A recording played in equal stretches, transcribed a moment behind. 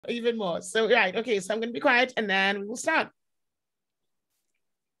Even more. So, right. Okay. So I'm going to be quiet and then we will start.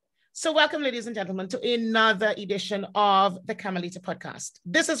 So welcome, ladies and gentlemen, to another edition of the Camilita Podcast.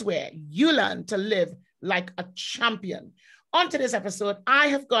 This is where you learn to live like a champion. On today's episode, I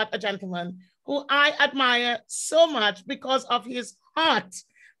have got a gentleman who I admire so much because of his heart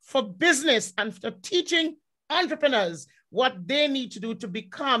for business and for teaching entrepreneurs what they need to do to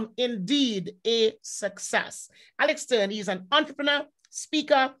become indeed a success. Alec Stern, he's an entrepreneur,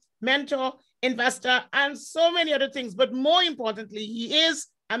 speaker, mentor, investor, and so many other things. But more importantly, he is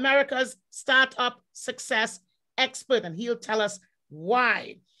America's startup success expert, and he'll tell us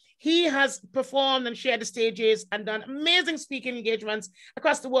why. He has performed and shared the stages and done amazing speaking engagements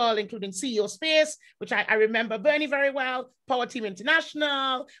across the world, including CEO Space, which I remember Bernie very well, Power Team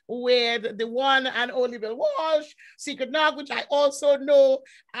International, with the one and only Bill Walsh, Secret Nog, which I also know.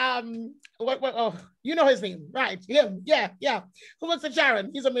 You know his name, right? Him, yeah. Who was the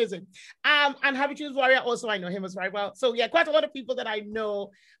Sharon? He's amazing. And Happy Choose Warrior, also I know him as very well. So yeah, quite a lot of people that I know.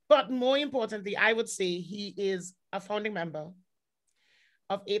 But more importantly, I would say he is a founding member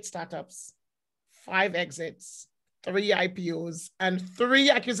of 8 startups, 5 exits, 3 IPOs, and 3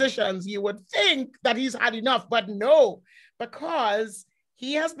 acquisitions. You would think that he's had enough, but no, because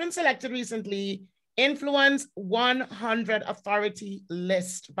he has been selected recently, Influence 100 Authority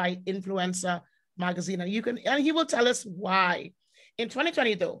list by Influencer magazine. And he will tell us why. In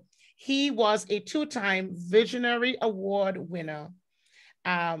 2020, though, he was a 2-time Visionary Award winner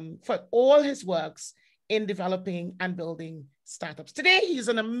for all his works in developing and building startups. Today, he's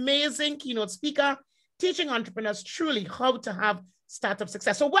an amazing keynote speaker, teaching entrepreneurs truly how to have startup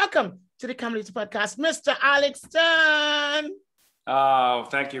success. So welcome to the Camilita Podcast, Mr. Alec Stern. Oh,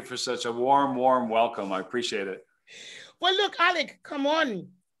 thank you for such a warm welcome. I appreciate it. Well, look, Alec, come on.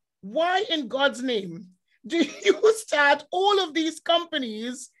 Why in God's name do you start all of these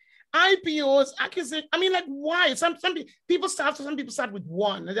companies, IPOs, acquisitions? I mean, like, why? Some people start with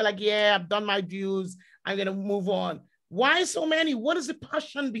one, and they're like, yeah, I've done my dues, I'm going to move on. Why so many? What is the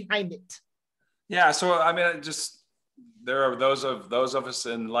passion behind it? Yeah, so I mean, there are those of us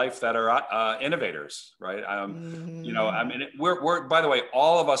in life that are innovators, right? You know, I mean, we're by the way,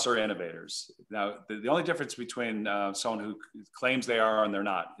 all of us are innovators. Now, the only difference between someone who claims they are and they're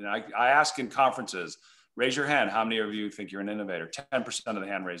not, you know, I ask in conferences, raise your hand. How many of you think you're an innovator? 10% of the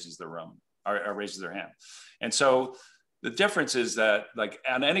hand raises their hand. And so the difference is that, like,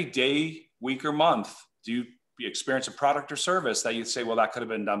 on any day, week, or month, do you experience a product or service that you say, well, that could have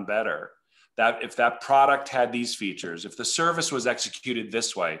been done better? That if that product had these features, if the service was executed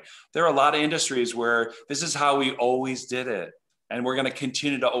this way, there are a lot of industries where this is how we always did it. And we're going to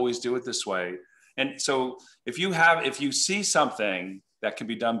continue to always do it this way. And so if you see something that can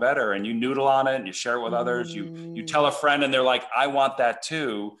be done better and you noodle on it and you share it with others, you tell a friend and they're like, I want that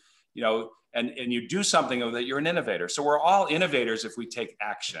too, you know, and you do something of that, you're an innovator. So we're all innovators if we take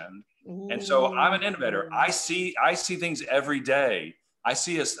action. And so I'm an innovator. I see things every day. I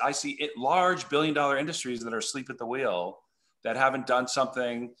see large billion-dollar industries that are asleep at the wheel that haven't done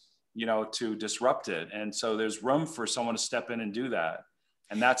something, you know, to disrupt it. And so there's room for someone to step in and do that.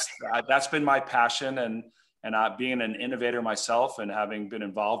 And that's been my passion. And being an innovator myself and having been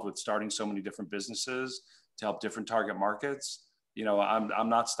involved with starting so many different businesses to help different target markets, you know, I'm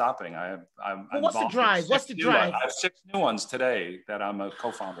not stopping. What's the drive? What's the drive? I have 6 new ones today that I'm a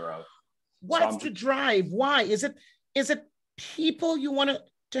co-founder of. What's the drive? Why? Is it people you want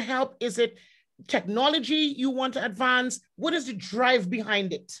to help? Is it technology you want to advance? What is the drive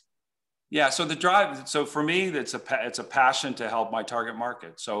behind it? Yeah, so the drive, so for me, it's a passion to help my target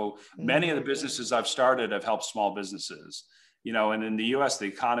market. So many of the businesses I've started have helped small businesses, you know, and in the US, the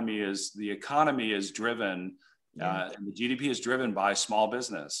economy is driven, and the GDP is driven by small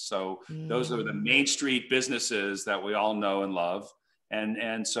business. So those are the Main Street businesses that we all know and love.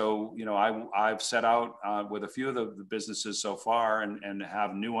 And so, you know, I've set out with a few of the businesses so far and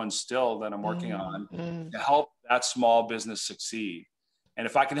have new ones still that I'm working on to help that small business succeed. And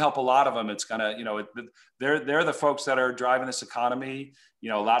if I can help a lot of them, it's gonna, you know, they're the folks that are driving this economy. You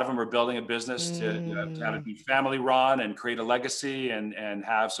know, a lot of them are building a business to have it be family run and create a legacy and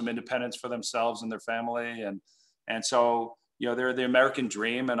have some independence for themselves and their family. And so, you know, they're the American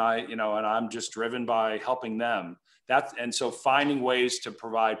dream, and I'm just driven by helping them. And so finding ways to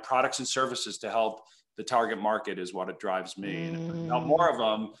provide products and services to help the target market is what it drives me. And now more of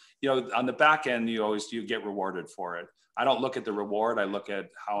them, you know, on the back end, you get rewarded for it. I don't look at the reward. I look at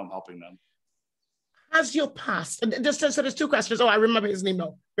how I'm helping them. Has your past, and so there's 2 questions. Oh, I remember his name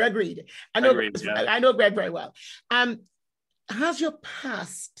now. Greg Reed. I know Greg very well. Has your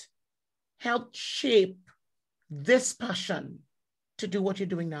past helped shape this passion to do what you're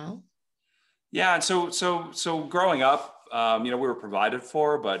doing now? Yeah, and so growing up, we were provided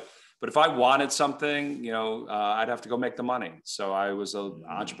for, but if I wanted something, I'd have to go make the money. So I was an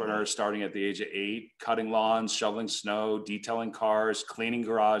entrepreneur starting at the age of 8, cutting lawns, shoveling snow, detailing cars, cleaning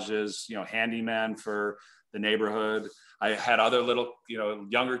garages, handyman for the neighborhood. I had other little,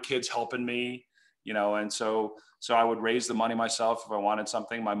 younger kids helping me, and so I would raise the money myself if I wanted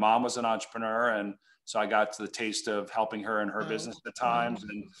something. My mom was an entrepreneur, and so I got to the taste of helping her in her business at times.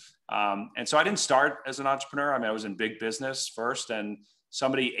 And so I didn't start as an entrepreneur. I mean, I was in big business first, and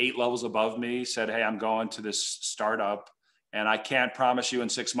somebody 8 levels above me said, "Hey, I'm going to this startup, and I can't promise you in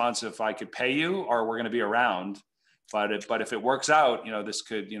 6 months if I could pay you or we're going to be around. But if it works out, this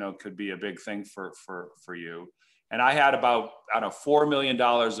could be a big thing for you." And I had about, $4 million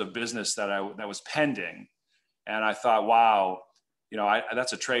of business that was pending. And I thought, wow,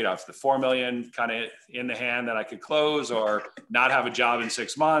 that's a trade-off. The 4 million kind of in the hand that I could close, or not have a job in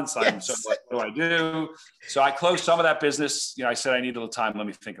 6 months. Yes. So what do I do? So I closed some of that business. I said, I need a little time. Let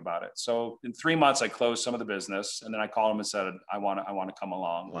me think about it. So in 3 months, I closed some of the business, and then I called them and said, I want to come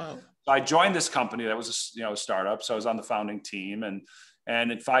along. Wow. So I joined this company that was a startup. So I was on the founding team, and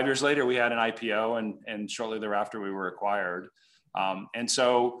 5 years later, we had an IPO, and shortly thereafter, we were acquired. And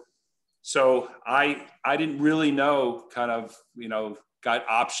so I didn't really know got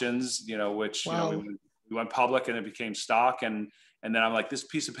options, which, wow. We went public and it became stock. And then I'm like, this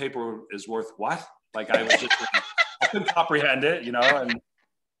piece of paper is worth what? Like, I was just, I couldn't comprehend it, and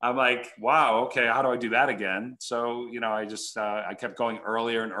I'm like, wow, okay, how do I do that again? So, I just, I kept going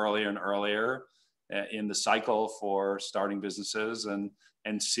earlier and earlier and earlier in the cycle for starting businesses and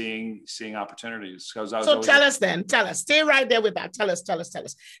seeing opportunities. So tell us, stay right there with that. Tell us.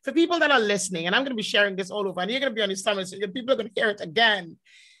 For people that are listening, and I'm going to be sharing this all over, and you're going to be on your stomach, so people are going to hear it again.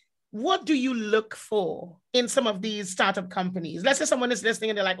 What do you look for in some of these startup companies? Let's say someone is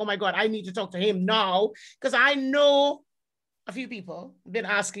listening and they're like, oh my God, I need to talk to him now, because I know a few people have been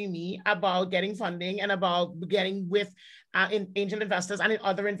asking me about getting funding and about getting with in angel investors and in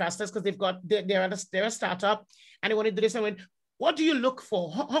other investors, because they're a startup and they want to do this. What do you look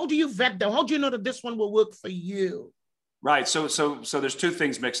for? How do you vet them? How do you know that this one will work for you? Right. So there's 2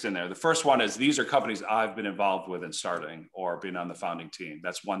 things mixed in there. The first one is these are companies I've been involved with in starting or been on the founding team.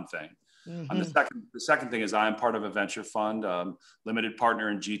 That's one thing. Mm-hmm. And the second thing is I'm part of a venture fund, limited partner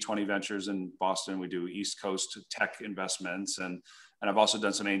in G20 Ventures in Boston. We do East Coast tech investments, and I've also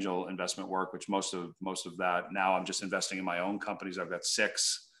done some angel investment work, which most of that now I'm just investing in my own companies. I've got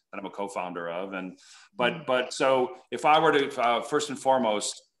 6 that I'm a co-founder of. But so if I were to, first and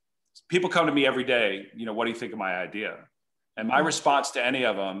foremost, people come to me every day, what do you think of my idea? And my response to any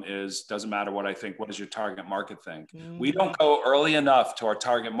of them is, doesn't matter what I think. What does your target market think? We don't go early enough to our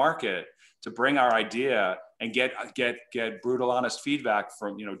target market to bring our idea and get brutal, honest feedback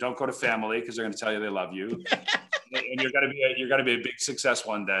from, don't go to family because they're going to tell you they love you. And you're going to be a big success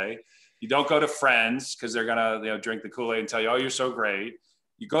one day. You don't go to friends because they're going to drink the Kool-Aid and tell you, oh, you're so great.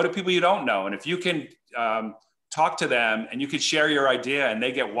 You go to people you don't know. And if you can talk to them and you can share your idea and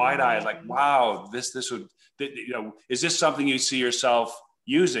they get wide-eyed, like, wow, this would, is this something you see yourself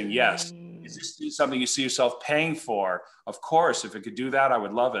using? Yes. Is this something you see yourself paying for? Of course, if it could do that, I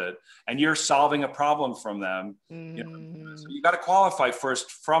would love it. And you're solving a problem from them. So you got to qualify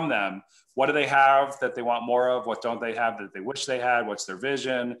first from them. What do they have that they want more of? What don't they have that they wish they had? What's their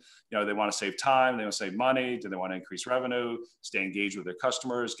vision? They want to save time. They want to save money. Do they want to increase revenue, stay engaged with their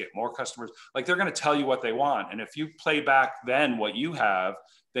customers, get more customers? Like, they're going to tell you what they want. And if you play back then what you have,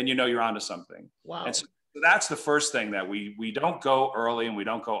 then you're onto something. Wow. And so that's the first thing, that we don't go early and we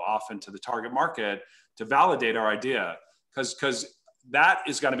don't go often to the target market to validate our idea, because that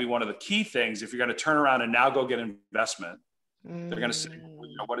is going to be one of the key things. If you're going to turn around and now go get investment, they're going to say,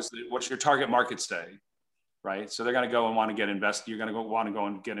 what's your target market say, right? So they're going to go and want to get invest. You're going to want to go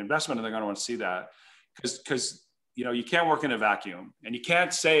and get investment, and they're going to want to see that, because you can't work in a vacuum, and you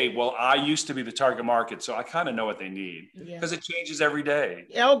can't say, well, I used to be the target market, so I kind of know what they need, because it changes every day.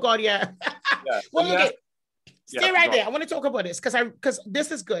 Oh God, yeah. Well, okay. Stay right there. I want to talk about this because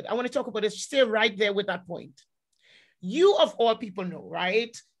this is good. I want to talk about this. Stay right there with that point. You of all people know,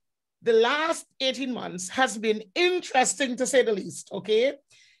 right? The last 18 months has been interesting, to say the least, okay?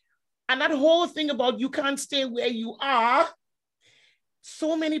 And that whole thing about you can't stay where you are,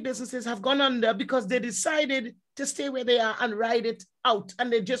 so many businesses have gone under because they decided to stay where they are and ride it out.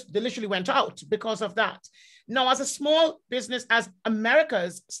 And they literally went out because of that. Now, as a small business, as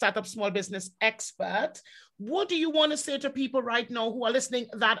America's startup small business expert, what do you want to say to people right now who are listening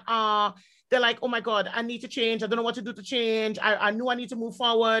that are they're like, oh my God, I need to change. I don't know what to do to change. I knew I need to move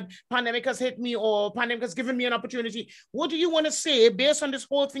forward. Pandemic has hit me, or pandemic has given me an opportunity. What do you want to say based on this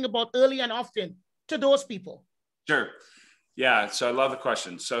whole thing about early and often to those people? Sure. Yeah. So I love the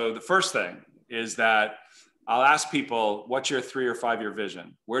question. So the first thing is that I'll ask people, what's your 3 or 5 year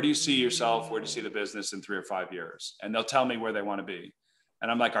vision? Where do you see yourself? Where do you see the business in 3 or 5 years? And they'll tell me where they want to be. And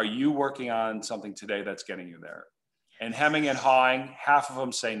I'm like, are you working on something today that's getting you there? And hemming and hawing, half of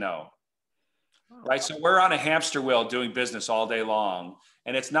them say no. Right. So we're on a hamster wheel doing business all day long,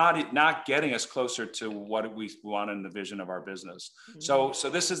 and it's not getting us closer to what we want in the vision of our business. So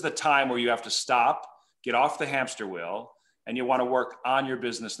this is the time where you have to stop, get off the hamster wheel, and you want to work on your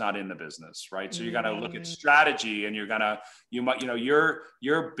business, not in the business. Right. So you're going to look at strategy, and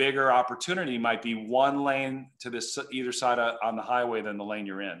your bigger opportunity might be one lane to this either side on the highway than the lane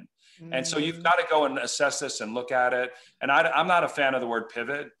you're in. And so you've got to go and assess this and look at it. And I'm not a fan of the word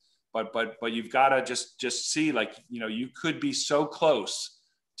pivot. But you've got to just see, like, you could be so close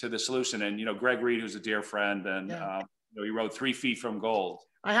to the solution. And, Greg Reed, who's a dear friend, and he wrote 3 Feet from Gold.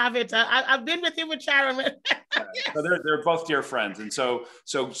 I have it. I've been with him with Sharon. Yes. So they're both dear friends. And so,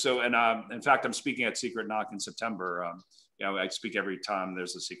 in fact, I'm speaking at Secret Knock in September. I speak every time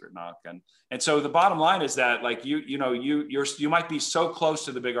there's a Secret Knock. And so the bottom line is that, like, you might be so close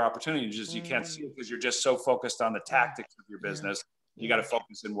to the bigger opportunity, you can't see it because you're just so focused on the tactics of your business. You got to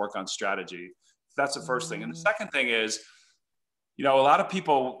focus and work on strategy. That's the first thing. And the second thing is, a lot of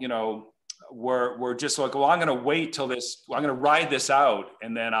people, we're just like, well, I'm going to wait till this, I'm going to ride this out,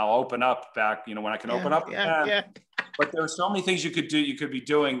 and then I'll open up back, when I can open up. But there are so many things you could do. You could be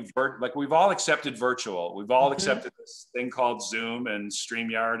doing, like, we've all accepted virtual. We've all accepted this thing called Zoom and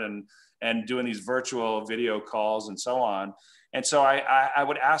StreamYard and doing these virtual video calls and so on. And so I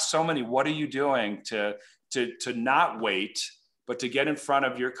would ask so many, what are you doing to not wait, but to get in front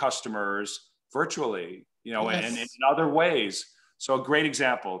of your customers virtually, and in other ways. So a great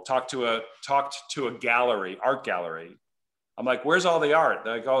example, talked to a gallery, art gallery. I'm like, where's all the art?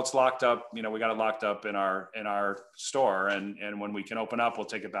 They're like, oh, it's locked up. We got it locked up in our store. And when we can open up, we'll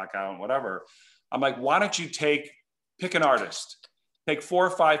take it back out and whatever. I'm like, why don't you pick an artist, take 4 or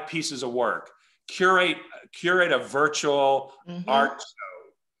 5 pieces of work, curate a virtual art show,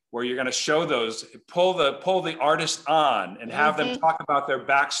 where you're going to show those, pull the artist on and have them talk about their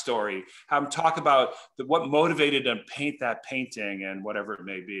backstory, have them talk about what motivated them to paint that painting and whatever it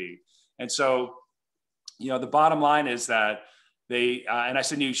may be. And so, the bottom line is that they, and I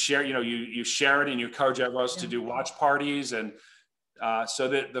said, you share it and you encourage everyone else to do watch parties. And so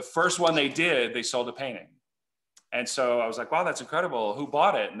the first one they did, they sold a painting. And so I was like, wow, that's incredible. Who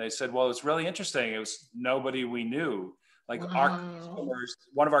bought it? And they said, well, it's really interesting. It was nobody we knew. Like,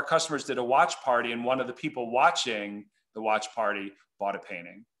 one of our customers did a watch party, and one of the people watching the watch party bought a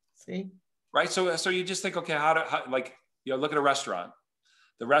painting. See, right? So you just think, okay, look at a restaurant.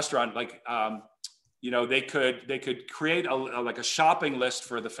 The restaurant, like, they could create a shopping list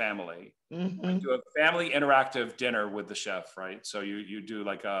for the family, like, do a family interactive dinner with the chef, right? So you do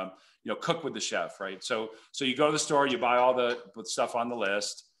like cook with the chef, right? So you go to the store, you buy all the stuff on the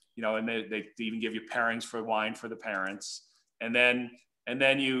list. And they even give you pairings for wine for the parents. And then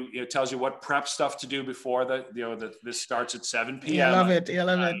it tells you what prep stuff to do before this starts at 7 p.m. I love it.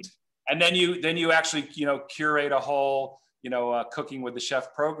 And then you actually, curate a whole, cooking with the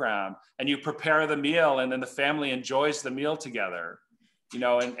chef program, and you prepare the meal, and then the family enjoys the meal together,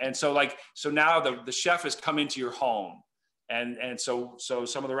 and so now the chef has come into your home. And so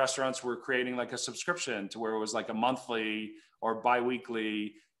some of the restaurants were creating like a subscription to where it was like a monthly or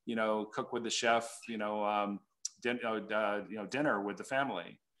bi-weekly, cook with the chef, dinner with the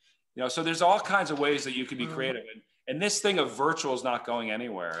family. So there's all kinds of ways that you can be creative. And this thing of virtual is not going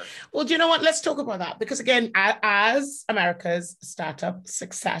anywhere. Well, do you know what? Let's talk about that. Because again, as America's startup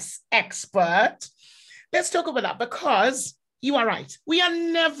success expert, let's talk about that, because you are right. We are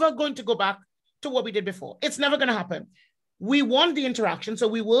never going to go back to what we did before. It's never going to happen. We want the interaction, so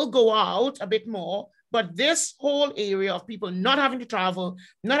we will go out a bit more. But this whole area of people not having to travel,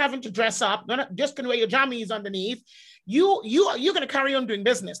 not having to dress up, not just going to wear your jammies underneath, you're going to carry on doing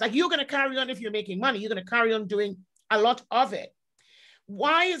business. Like, you're going to carry on. If you're making money, you're going to carry on doing a lot of it.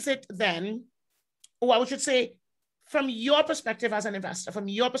 Why is it then, or I should say, from your perspective as an investor, from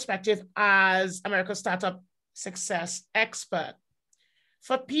your perspective as America's startup success expert,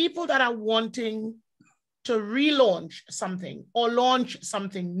 for people that are wanting to relaunch something or launch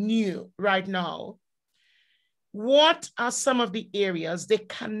something new right now, what are some of the areas they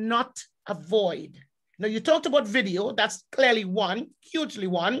cannot avoid? Now, you talked about video. That's clearly one, hugely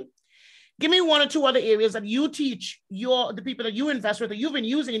one. Give me one or two other areas that you teach the people that you invest with, that you've been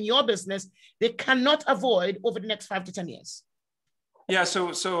using in your business, they cannot avoid over the next 5 to 10 years. Yeah,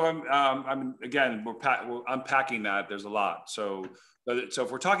 so I'm again, we're unpacking that. There's a lot. So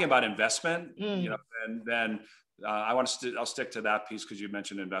if we're talking about investment, then I'll stick to that piece because you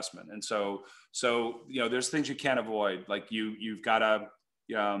mentioned investment. And so there's things you can't avoid. Like you've got to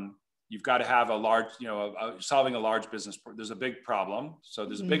have a large, solving a large business. There's a big problem. So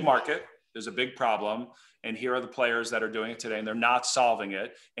there's a big market. There's a big problem, and here are the players that are doing it today, and they're not solving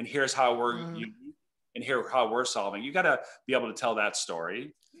it. And here's how we're solving. You got to be able to tell that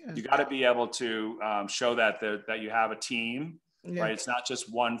story. Yeah. You got to be able to show that you have a team, right? It's not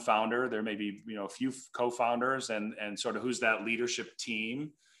just one founder. There may be a few co-founders, and sort of who's that leadership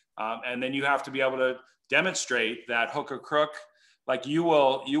team, and then you have to be able to demonstrate that hook or crook. Like you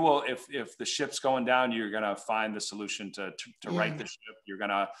will, if the ship's going down, you're going to find the solution to right the ship. You're going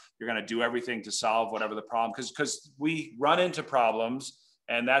to do everything to solve whatever the problem, because we run into problems,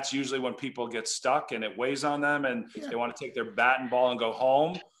 and that's usually when people get stuck and it weighs on them, and they want to take their bat and ball and go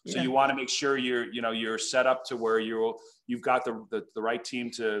home. So you want to make sure you're set up to where you've got the right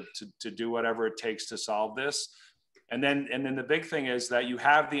team to do whatever it takes to solve this. And then the big thing is that you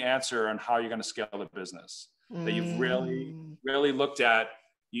have the answer on how you're going to scale the business. That you've really looked at,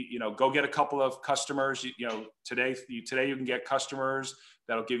 go get a couple of customers. Today you can get customers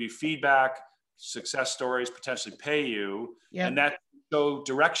that'll give you feedback, success stories, potentially pay you, and that show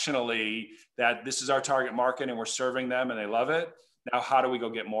directionally that this is our target market and we're serving them and they love it. Now, how do we go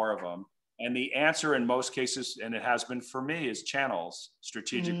get more of them? And the answer in most cases, and it has been for me, is channels,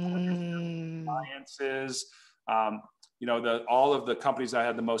 strategic partners, alliances. All of the companies I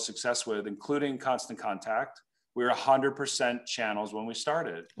had the most success with, including Constant Contact, we were 100% channels when we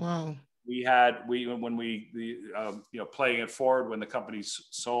started. Wow. Playing it forward, when the company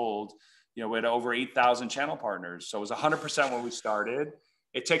sold, we had over 8,000 channel partners. So it was 100% when we started.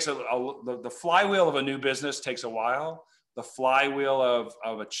 It takes the flywheel of a new business takes a while. The flywheel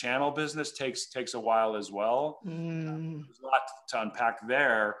of a channel business takes a while as well. There's a lot to unpack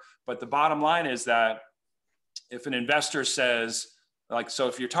there. But the bottom line is that if an investor says,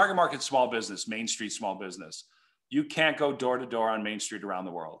 if your target market's small business, Main Street small business, you can't go door to door on Main Street around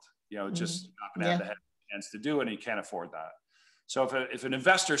the world. Just not going to have the hands to do it, and you can't afford that. So if an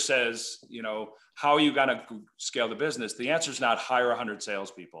investor says, how are you going to scale the business? The answer is not hire 100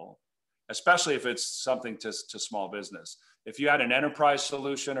 salespeople, especially if it's something to small business. If you had an enterprise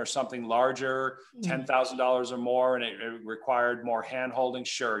solution or something larger, $10,000 or more, and it required more hand-holding,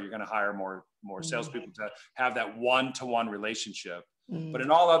 sure, you're going to hire more salespeople to have that one-to-one relationship. But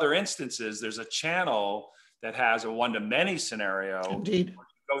in all other instances, there's a channel that has a one-to-many scenario. Indeed. You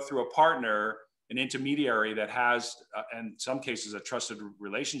go through a partner, an intermediary that has, in some cases, a trusted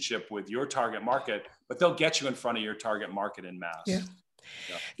relationship with your target market, but they'll get you in front of your target market in mass. Yeah.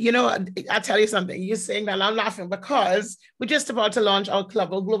 I'll tell you something. You're saying that, I'm laughing because we're just about to launch our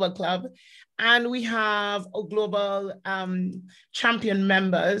club, our global club, and we have a global champion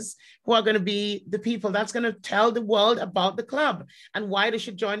members who are going to be the people that's going to tell the world about the club and why they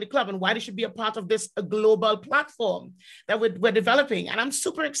should join the club and why they should be a part of this global platform that we're developing. And I'm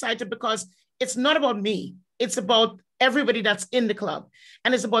super excited because it's not about me. It's about everybody that's in the club.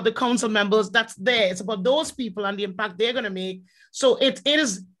 And it's about the council members that's there. It's about those people and the impact they're going to make. So it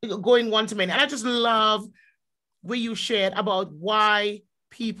is going one to many. And I just love what you shared about why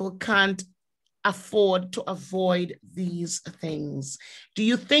people can't afford to avoid these things. Do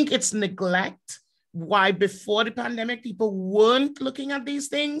you think it's neglect? Why before the pandemic people weren't looking at these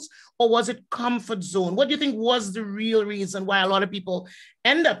things, or was it comfort zone? What do you think was the real reason why a lot of people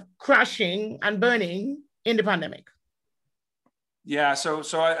end up crashing and burning in the pandemic? Yeah, so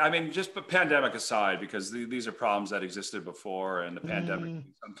I mean, just the pandemic aside, because these are problems that existed before, and the pandemic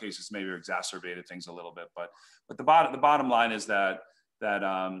in some cases maybe exacerbated things a little bit. But the bottom line is that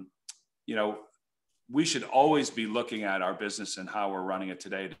we should always be looking at our business and how we're running it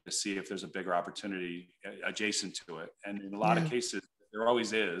today to see if there's a bigger opportunity adjacent to it. And in a lot of cases, there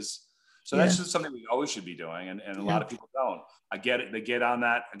always is. So that's just something we always should be doing. And a lot of people don't. I get it. They get on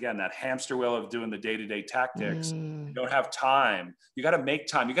that hamster wheel of doing the day-to-day tactics. You don't have time. You got to make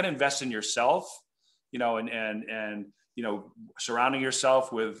time. You got to invest in yourself, and surrounding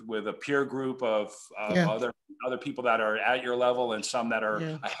yourself with a peer group of other people that are at your level and some that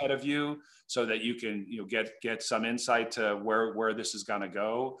are ahead of you, so that you can get some insight to where this is going to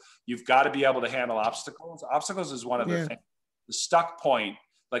go. You've got to be able to handle obstacles. Obstacles is one of the things. The stuck point,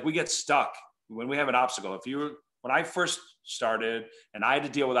 like we get stuck when we have an obstacle. If you when I first started and I had to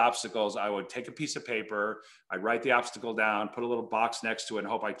deal with obstacles, I would take a piece of paper, I'd write the obstacle down, put a little box next to it and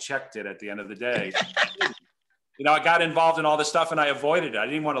hope I checked it at the end of the day. I got involved in all this stuff and I avoided it. I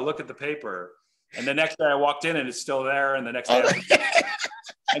didn't want to look at the paper. And the next day I walked in and it's still there. And the next day,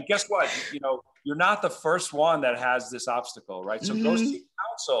 and guess what? You're not the first one that has this obstacle, right? So go seek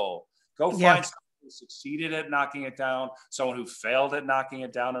counsel, go find someone who succeeded at knocking it down, someone who failed at knocking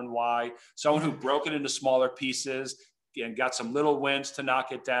it down and why, someone who broke it into smaller pieces and got some little wins to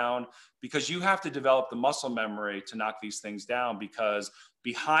knock it down, because you have to develop the muscle memory to knock these things down, because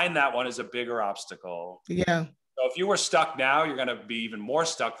behind that one is a bigger obstacle. Yeah. So if you were stuck now, you're going to be even more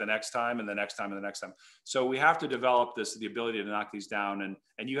stuck the next time and the next time and the next time. So we have to develop the ability to knock these down,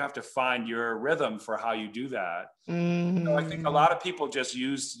 and you have to find your rhythm for how you do that. So I think a lot of people just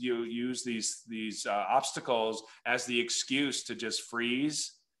use these obstacles as the excuse to just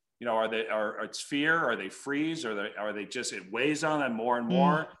freeze. Are it's fear, or they freeze, or are they just, it weighs on them more and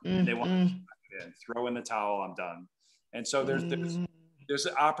more, and they want to throw in the towel, I'm done. And so there's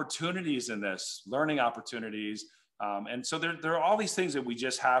opportunities in this, learning opportunities. And so there are all these things that we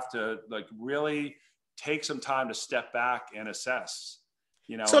just have to really take some time to step back and assess,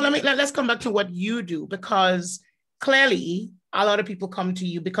 So let's come back to what you do, because clearly a lot of people come to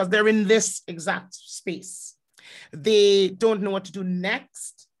you because they're in this exact space. They don't know what to do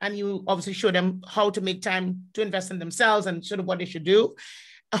next. And you obviously show them how to make time to invest in themselves and sort of what they should do,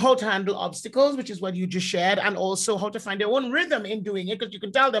 how to handle obstacles, which is what you just shared, and also how to find their own rhythm in doing it, because you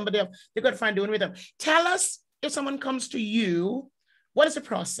can tell them, but they've got to find their own rhythm. Tell us, if someone comes to you, what is the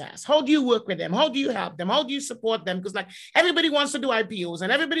process? How do you work with them? How do you help them? How do you support them? Because everybody wants to do IPOs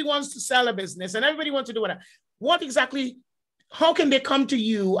and everybody wants to sell a business and everybody wants to do whatever. What exactly, how can they come to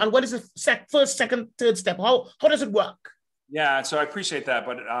you? And what is the first, second, third step? How does it work? Yeah, so I appreciate that,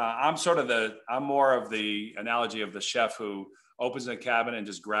 but I'm more of the analogy of the chef who opens a cabinet and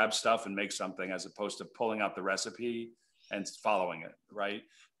just grabs stuff and makes something, as opposed to pulling out the recipe and following it, right?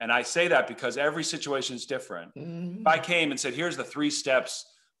 And I say that because every situation is different. If I came and said, here's the 3 steps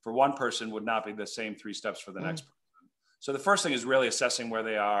for one person, would not be the same 3 steps for the next person. So the first thing is really assessing where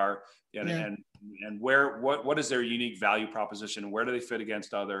they are and what is their unique value proposition? Where do they fit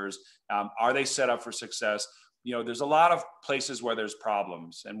against others? Are they set up for success? There's a lot of places where there's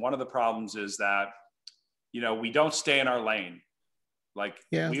problems. And one of the problems is that, we don't stay in our lane.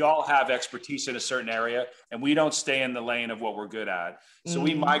 We all have expertise in a certain area, and we don't stay in the lane of what we're good at. So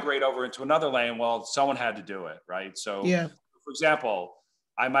we migrate over into another lane. Well, someone had to do it, right? So for example,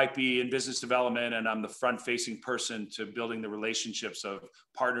 I might be in business development and I'm the front-facing person to building the relationships of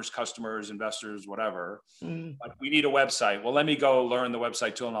partners, customers, investors, whatever. But we need a website. Well, let me go learn the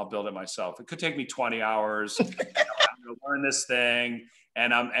website tool and I'll build it myself. It could take me 20 hours. I'm going to learn this thing,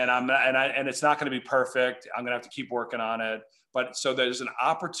 and it's not going to be perfect. I'm going to have to keep working on it. But so there's an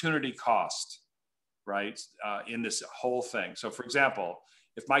opportunity cost, right, in this whole thing. So for example,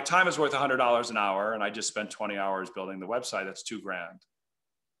 if my time is worth $100 an hour and I just spent 20 hours building the website, that's $2,000.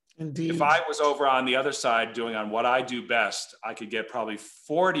 Indeed. If I was over on the other side doing on what I do best, I could get probably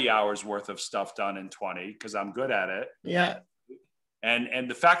 40 hours worth of stuff done in 20 because I'm good at it. Yeah. And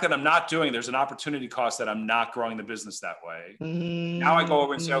the fact that I'm not there's an opportunity cost that I'm not growing the business that way. Now I go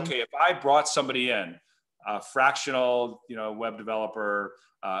over and say, okay, if I brought somebody in, a fractional, web developer,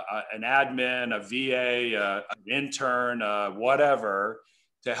 an admin, a VA, an intern, whatever,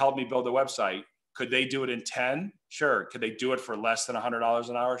 to help me build a website, could they do it in 10? Sure. Could they do it for less than $100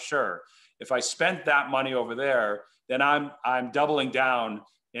 an hour? Sure. If I spent that money over there, then I'm doubling down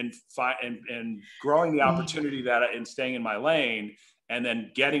and growing the opportunity and staying in my lane, and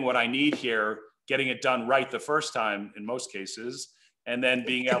then getting what I need here, getting it done right the first time in most cases, and then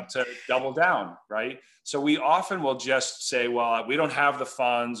being able to double down, right? So we often will just say, well, we don't have the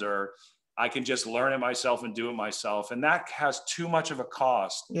funds, or I can just learn it myself and do it myself. And that has too much of a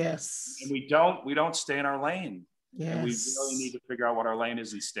cost. Yes. And we don't stay in our lane. Yes. And we really need to figure out what our lane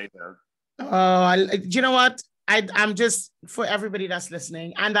is and stay there. Oh, you know what? I'm just, for everybody that's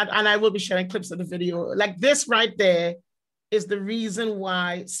listening, and I will be sharing clips of the video. Like this right there is the reason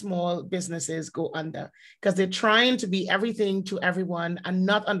why small businesses go under, because they're trying to be everything to everyone and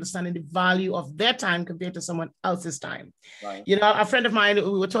not understanding the value of their time compared to someone else's time. Right. A friend of mine,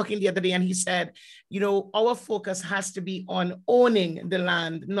 we were talking the other day, and he said, our focus has to be on owning the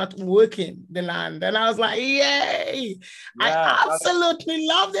land, not working the land. And I was like, yay! Yeah, I absolutely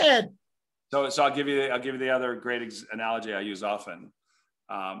loved it. So I'll give you the other great analogy I use often.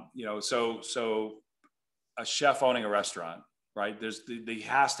 So a chef owning a restaurant, right? He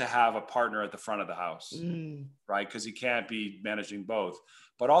has to have a partner at the front of the house, Mm. right? Because he can't be managing both.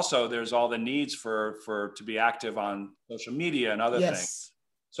 But also there's all the needs for to be active on social media and other things.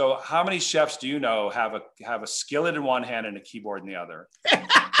 So how many chefs do you know have a skillet in one hand and a keyboard in the other?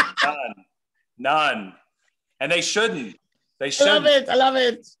 None. And they shouldn't. They shouldn't. I love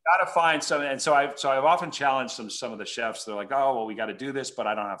it. Got to find some. And so I've often challenged some of the chefs. They're like, oh, well, we got to do this, but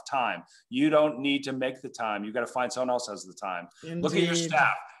I don't have time. You don't need to make the time. You got to find someone else has the time. Indeed. Look at your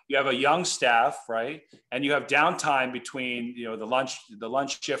staff. You have a young staff, right? And you have downtime between, the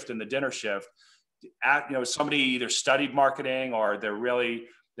lunch shift and the dinner shift. Somebody either studied marketing or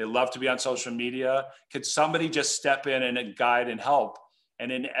they love to be on social media. Could somebody just step in and guide and help?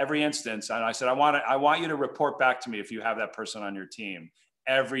 And in every instance, and I said, I want you to report back to me if you have that person on your team.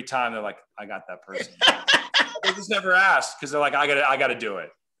 Every time they're like, I got that person. They just never asked because they're like, I got to do it,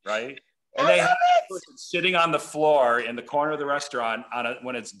 right? And they have that person sitting on the floor in the corner of the restaurant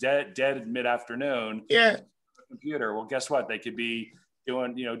when it's dead mid-afternoon. Yeah. On the computer. Well, guess what? They could be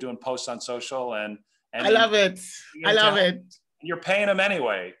doing posts on social and I love it. I love it. You're paying them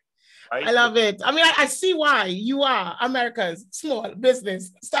anyway. Right? I love it. I mean, I see why you are America's small business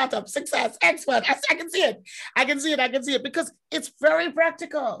startup success expert. I can see it. I can see it because it's very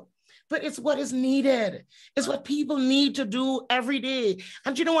practical, but it's what is needed. It's what people need to do every day.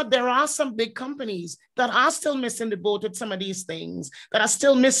 And you know what? There are some big companies that are still missing the boat with some of these things, that are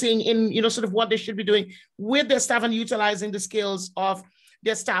still missing in, sort of what they should be doing with their staff and utilizing the skills of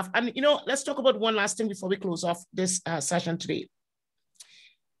their staff. And, let's talk about one last thing before we close off this session today.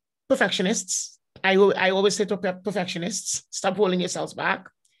 Perfectionists. I always say to perfectionists, stop holding yourselves back.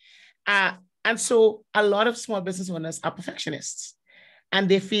 And so a lot of small business owners are perfectionists and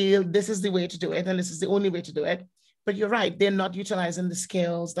they feel this is the way to do it and this is the only way to do it. But you're right, they're not utilizing the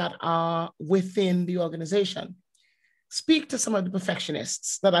skills that are within the organization. Speak to some of the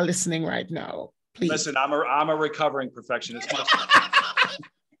perfectionists that are listening right now, please. Listen, I'm a recovering perfectionist.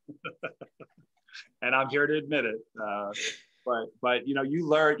 And I'm here to admit it. But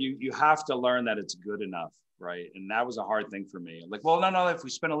you have to learn that it's good enough, right? And that was a hard thing for me. Like, well, no, if we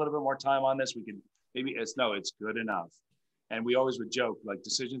spend a little bit more time on this, we could it's good enough. And we always would joke, like,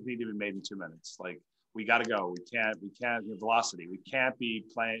 decisions need to be made in 2 minutes. Like, we got to go. We can't velocity. We can't be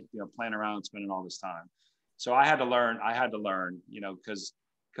playing around and spending all this time. So I had to learn, because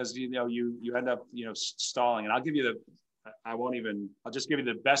you end up, stalling. And I'll just give you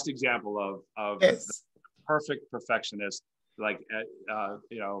the best example of yes. the perfect perfectionist. Like,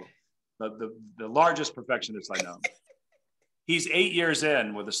 the largest perfectionist I know. He's 8 years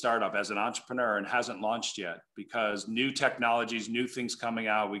in with a startup as an entrepreneur and hasn't launched yet because new technologies, new things coming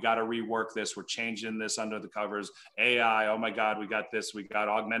out. We got to rework this. We're changing this under the covers. AI. Oh my God, we got this. We got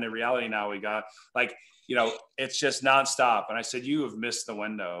augmented reality now. We got it's just nonstop. And I said, you have missed the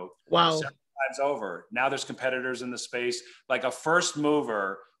window. Wow. Several times over. Now there's competitors in the space, like a first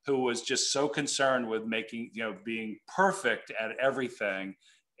mover who was just so concerned with being perfect at everything.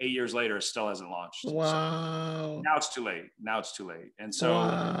 8 years later, still hasn't launched. Wow. So now it's too late. And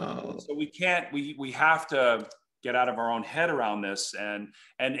so, so we have to get out of our own head around this. And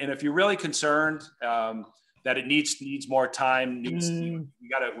if you're really concerned that it needs more time, we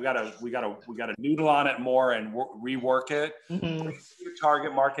gotta noodle on it more and rework it. Mm-hmm. Your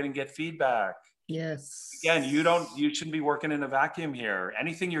target market and get feedback. Yes. Again, you shouldn't be working in a vacuum here.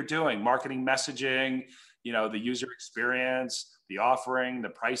 Anything you're doing, marketing, messaging, the user experience, the offering, the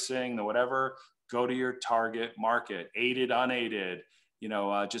pricing, the whatever, go to your target market, aided, unaided,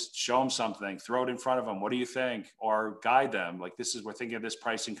 just show them something, throw it in front of them. What do you think? Or guide them. Like, we're thinking of this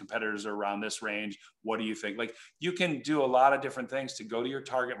pricing, competitors are around this range. What do you think? Like, you can do a lot of different things to go to your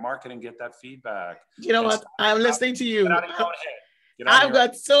target market and get that feedback. You know what? I'm listening to you. I've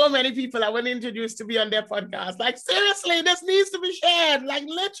got so many people I want to introduce to be on their podcast. Like, seriously, this needs to be shared. Like,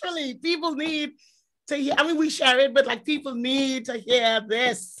 literally, people need to hear. I mean, we share it, but like, people need to hear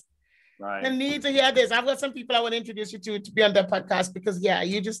this. Right. They need to hear this. I've got some people I want to introduce you to be on their podcast because, yeah,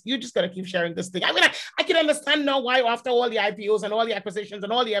 you just got to keep sharing this thing. I mean, I can understand now why, after all the IPOs and all the acquisitions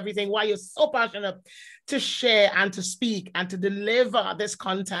and all the everything, why you're so passionate to share and to speak and to deliver this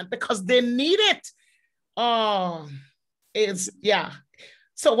content, because they need it. Oh, yeah.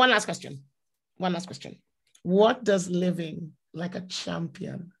 So one last question. What does living like a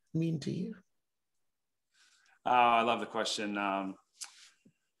champion mean to you? I love the question.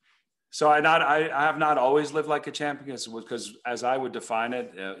 So I have not always lived like a champion, because as I would define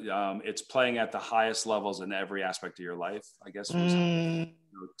it, it's playing at the highest levels in every aspect of your life, I guess.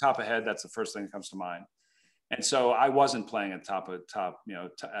 Top of head, that's the first thing that comes to mind. And so I wasn't playing at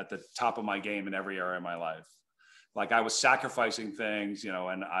the top of my game in every area of my life. like I was sacrificing things, you know,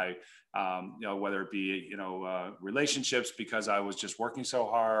 and I, you know, whether it be, you know, relationships because I was just working so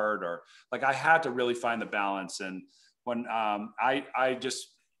hard, or like I had to really find the balance. And when I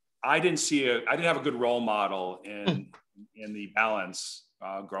didn't have a good role model in the balance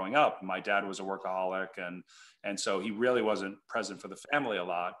growing up. My dad was a workaholic, and so he really wasn't present for the family a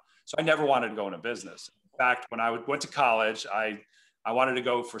lot. So I never wanted to go into business. In fact, when I went to college, I wanted to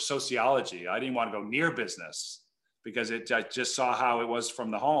go for sociology. I didn't want to go near business because I just saw how it was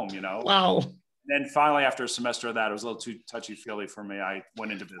from the home, you know? Wow. And then finally, after a semester of that, it was a little too touchy-feely for me. I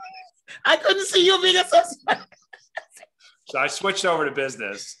went into business. I couldn't see you being a sociologist. So I switched over to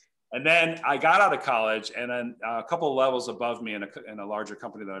business. And then I got out of college, and then a couple of levels above me in a larger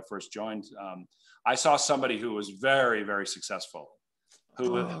company that I first joined, I saw somebody who was very, very successful,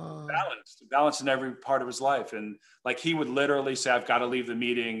 who was balanced in every part of his life. And like he would literally say, I've got to leave the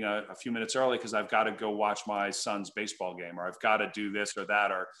meeting a few minutes early because I've got to go watch my son's baseball game, or I've got to do this or that,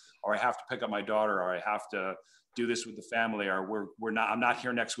 or I have to pick up my daughter, or I have to do this with the family, or I'm not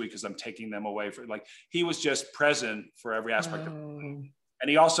here next week because I'm taking them away. Like he was just present for every aspect of it. And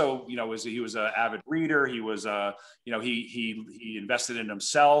he also, you know, he was an avid reader. He was, you know, he invested in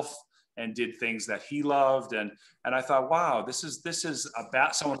himself and did things that he loved. And I thought, wow, this is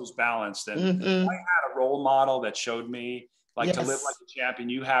about someone who's balanced. And I had a role model that showed me, like, to live like a champion,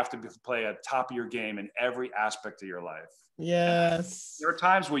 you have to play at top of your game in every aspect of your life. Yes. There are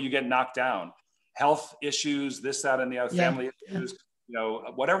times where you get knocked down, health issues, this, that, and the other, family issues, you know,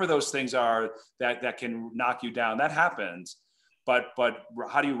 whatever those things are that can knock you down, that happens. But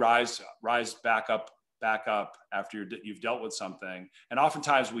how do you rise back up after you've dealt with something? And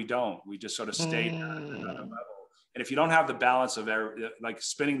oftentimes we don't. We just sort of stay at another level. And if you don't have the balance of like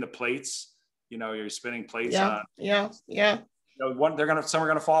spinning the plates, you know, you're spinning plates on. Yeah. You know, some are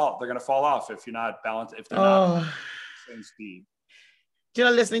gonna fall. They're gonna fall off if you're not balanced. If they're not same speed. You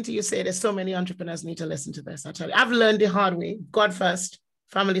know, listening to you say this, so many entrepreneurs need to listen to this. I tell you, I've learned the hard way. God first.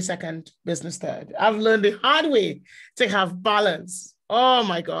 Family second, business third. I've learned the hard way to have balance. Oh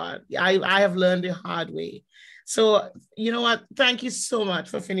my God. I have learned the hard way. So, you know what? Thank you so much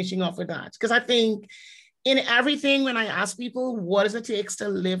for finishing off with that. Because I think in everything, when I ask people, what does it take to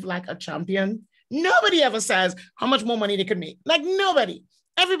live like a champion? Nobody ever says how much more money they could make. Like nobody.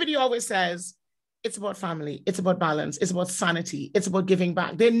 Everybody always says, it's about family. It's about balance. It's about sanity. It's about giving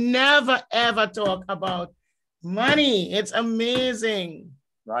back. They never, ever talk about money. It's amazing.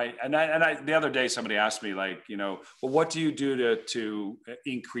 Right. And I the other day, somebody asked me, like, you know, well, what do you do to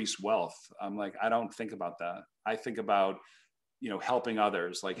increase wealth? I'm like, I don't think about that. I think about, you know, helping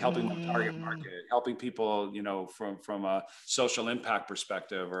others, like helping my target market, helping people, you know, from a social impact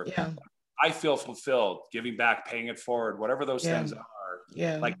perspective, or I feel fulfilled, giving back, paying it forward, whatever those things are.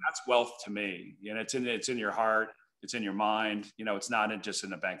 Like that's wealth to me. You know, it's in your heart, it's in your mind, you know, it's not just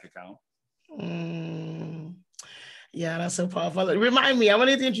in a bank account. Yeah, that's so powerful. Remind me, I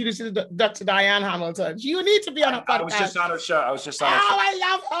wanted to introduce you to Dr. Diane Hamilton. You need to be on a podcast. I was just on her show. I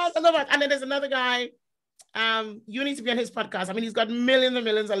love her. I love her. And then there's another guy. You need to be on his podcast. I mean, he's got millions and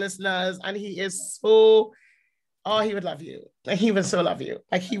millions of listeners, and he is so, he would love you. Like, he would so love you.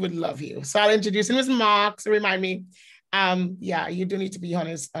 Like, he would love you. So I'll introduce him. It's Mark. So remind me. You do need to be on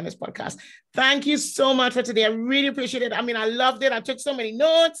his podcast. Thank you so much for today. I really appreciate it. I mean, I loved it. I took so many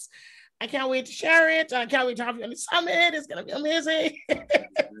notes. I can't wait to share it. I can't wait to have you on the summit. It's going to be amazing. I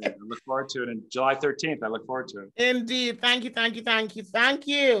look forward to it. And July 13th, I look forward to it. Indeed. Thank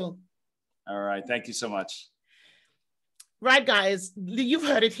you. All right. Thank you so much. Right, guys. You've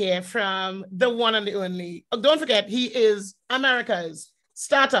heard it here from the one and the only. Oh, don't forget, he is America's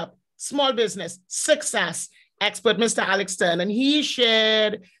startup, small business, success expert, Mr. Alec Stern. And he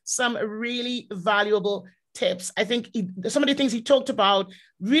shared some really valuable tips. I think some of the things he talked about,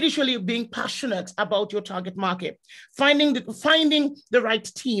 really being passionate about your target market, finding the right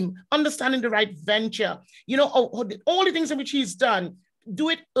team, understanding the right venture, you know, all the things in which he's done. Do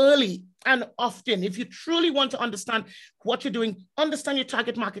it early and often. If you truly want to understand what you're doing, understand your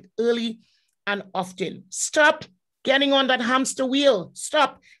target market early and often. Stop getting on that hamster wheel.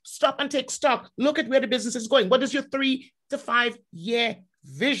 Stop and take stock. Look at where the business is going. What is your 3 to 5 year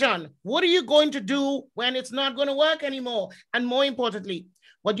vision? What are you going to do when it's not going to work anymore? And more importantly,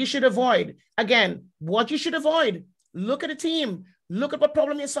 what you should avoid. Again, what you should avoid. Look at the team. Look at what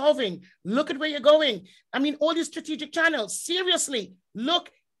problem you're solving. Look at where you're going. I mean, all these strategic channels, seriously,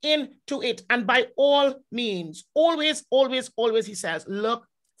 look into it. And by all means, always, he says, look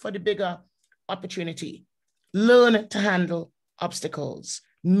for the bigger opportunity. Learn to handle obstacles.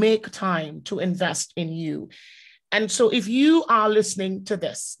 Make time to invest in you. And so if you are listening to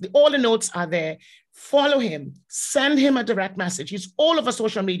this, all the notes are there. follow him, send him a direct message. He's all over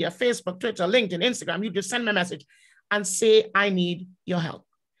social media, Facebook, Twitter, LinkedIn, Instagram. You just send me a message and say, I need your help.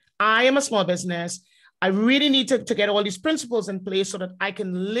 I am a small business. I really need to get all these principles in place so that I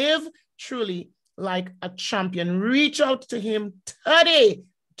can live truly like a champion. Reach out to him today.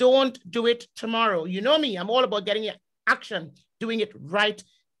 Don't do it tomorrow. You know me, I'm all about getting your action, doing it right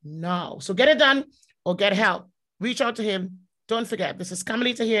now. So get it done or get help. Reach out to him. Don't forget, this is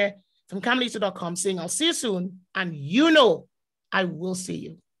Camilita here from Camilita.com saying I'll see you soon. And you know I will see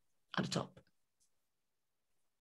you at the top.